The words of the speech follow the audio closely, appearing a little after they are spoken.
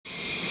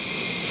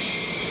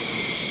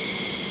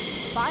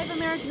5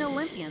 American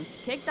Olympians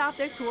kicked off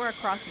their tour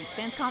across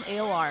the CENTCOM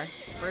AOR,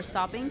 first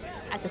stopping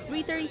at the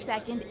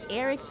 332nd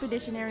Air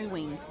Expeditionary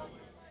Wing.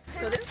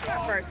 So this is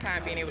my first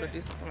time being able to do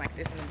something like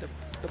this in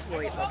a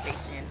deployed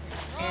location,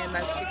 and the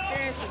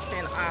experience has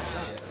been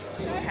awesome.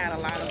 We've had a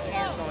lot of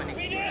hands-on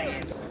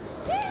experience.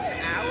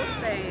 I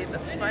would say the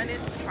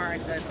funnest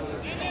part of it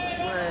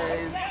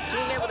was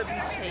being able to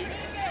be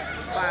chased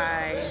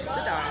by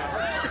the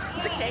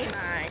dogs, the canines.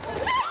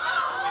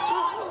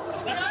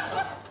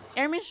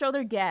 Airmen show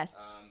their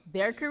guests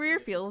their career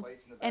field,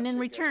 and in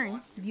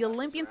return, the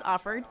Olympians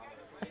offered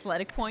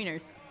athletic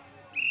pointers.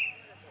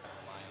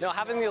 You know,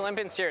 having the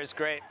Olympians here is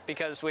great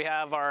because we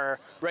have our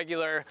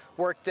regular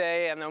work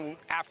day, and then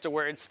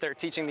afterwards they're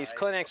teaching these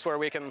clinics where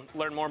we can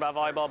learn more about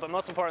volleyball, but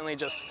most importantly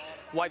just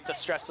wipe the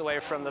stress away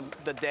from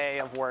the day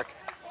of work.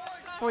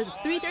 For the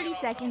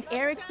 332nd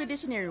Air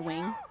Expeditionary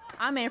Wing,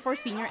 I'm Air Force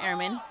Senior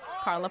Airman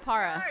Karla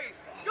Parra.